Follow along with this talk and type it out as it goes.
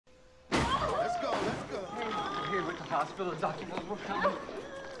hospital. The doctor knows we're coming.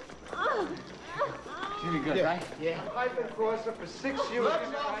 Pretty good, yeah. right? Yeah. I've been crossing for 6 years.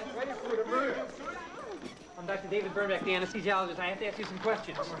 Ready for the murder. I'm Dr. David Burnbeck, the anesthesiologist. I have to ask you some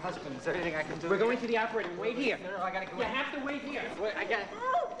questions. I'm her husband. Is there anything I can do? We're going to the operating room. Wait here. No, I gotta go. You have to wait here. Wait, I gotta...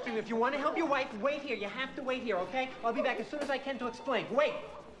 If you want to help your wife, wait here. You have to wait here, okay? I'll be back as soon as I can to explain. Wait.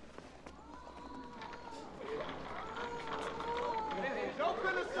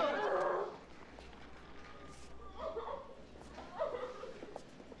 Open the sun.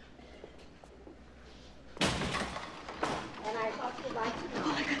 And I thought you'd like to know.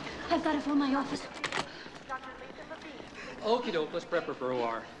 Oh, my God. I've got to phone my office. Okie doke, let's prep her for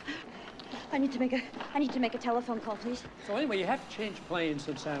OR. I need to make a telephone call, please. So anyway, you have to change planes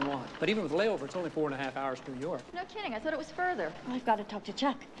in San Juan. But even with layover, it's only 4.5 hours to New York. No kidding. I thought it was further. I've got to talk to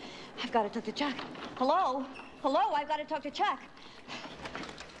Chuck. I've got to talk to Chuck. Hello? Hello? I've got to talk to Chuck.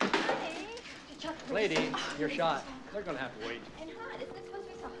 Hey, Chuck, please. Lady, you're shot. They're gonna have to wait. And hot. Isn't it supposed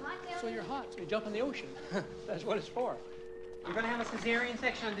to be so hot down So there? you're hot, so you jump in the ocean. That's what it's for. We're going to have a cesarean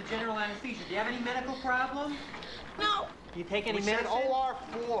section under general anesthesia. Do you have any medical problems? No. Do you take any We said medicine?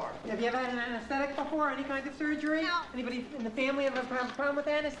 OR4. Have you ever had an anesthetic before? Any kind of surgery? No. Anybody in the family have a problem with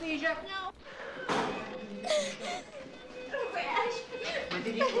anesthesia? No. Rash. When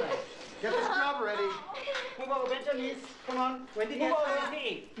did you eat? Get the scrub ready. Move over, bend your knees. Come on. When did you Move have over. time to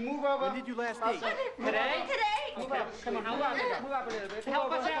eat? Move over. When did you last eat? Today? Today. Move up. Come on, move up. Move up a little bit.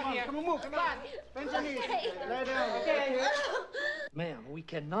 Help us out Come on, here. Come on, move. Come on. Bend your knees. Okay. Lay down. Okay. Ma'am, we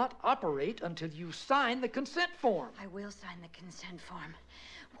cannot operate until you sign the consent form. I will sign the consent form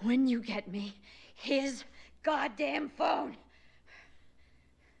when you get me his goddamn phone.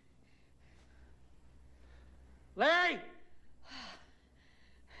 Larry!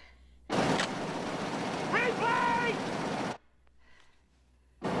 Replay!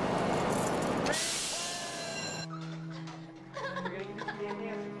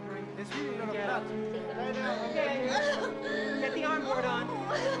 It's really gonna cut. Lay down. Okay. Get the armboard on.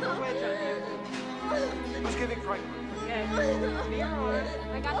 Put the wedge on here. Who's giving Franklin? Okay. Be your arm.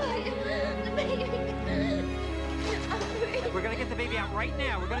 I got the baby. We're gonna get the baby out right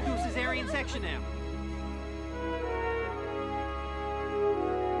now. We're gonna do a cesarean section now.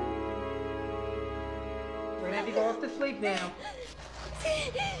 We're gonna have you go off to sleep now.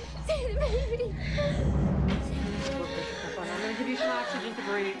 See the baby. I'm gonna give you some oxygen to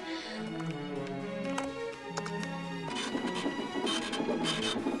breathe.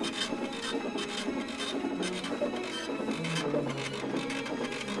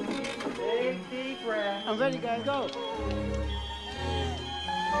 Big deep breath. I'm ready, guys. Go. Go off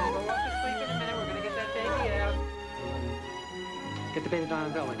to sleep in a minute. We're gonna get that baby out. Get the baby down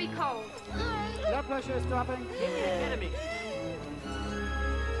on belly. Be cold. Blood pressure is dropping. Enemy.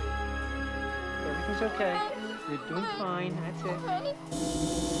 Everything's okay. You're doing fine. That's it.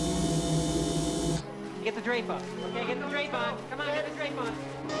 Get the drape up. Okay, get the drape on. Come on, get the drape on.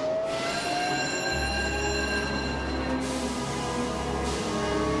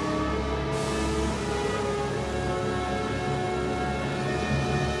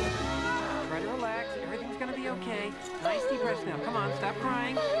 Try to relax. Everything's gonna be okay. Nice deep breaths now. Come on, stop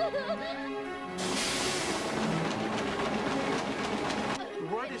crying.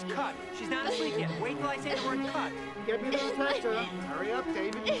 The word is cut. She's not asleep yet. Wait till I say the word cut. Get me the tester. Hurry up,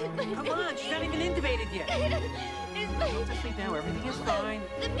 David. Come on, she's not even intubated yet. Go to sleep now. Everything is fine.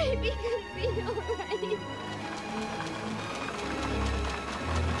 The baby could be alright.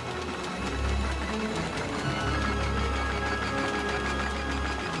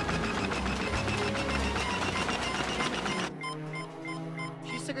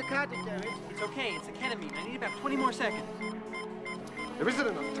 She's sick of cardiac damage. It's okay. It's a ketamine. I need about 20 more seconds. There isn't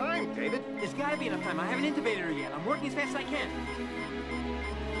enough time, David. There's got to be enough time. I haven't intubated her yet. I'm working as fast as I can.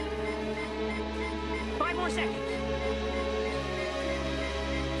 5 more seconds.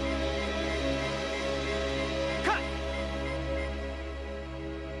 Cut!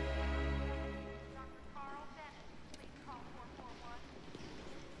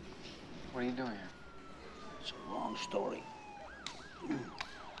 What are you doing here? It's a long story.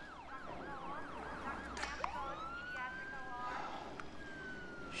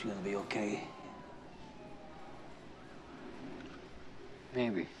 She gonna be okay?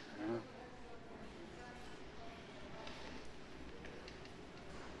 Maybe.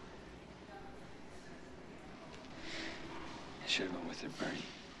 I should have been with her, Bernie.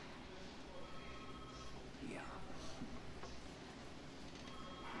 Yeah.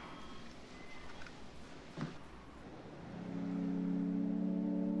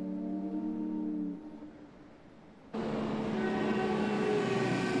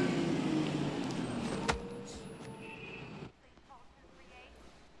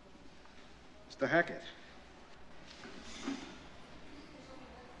 The Hackett.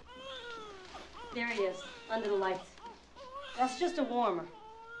 There he is, under the lights. That's just a warmer.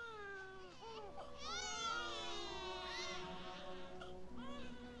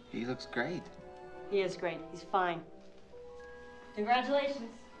 He looks great. He is great. He's fine. Congratulations.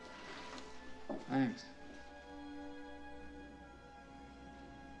 Thanks.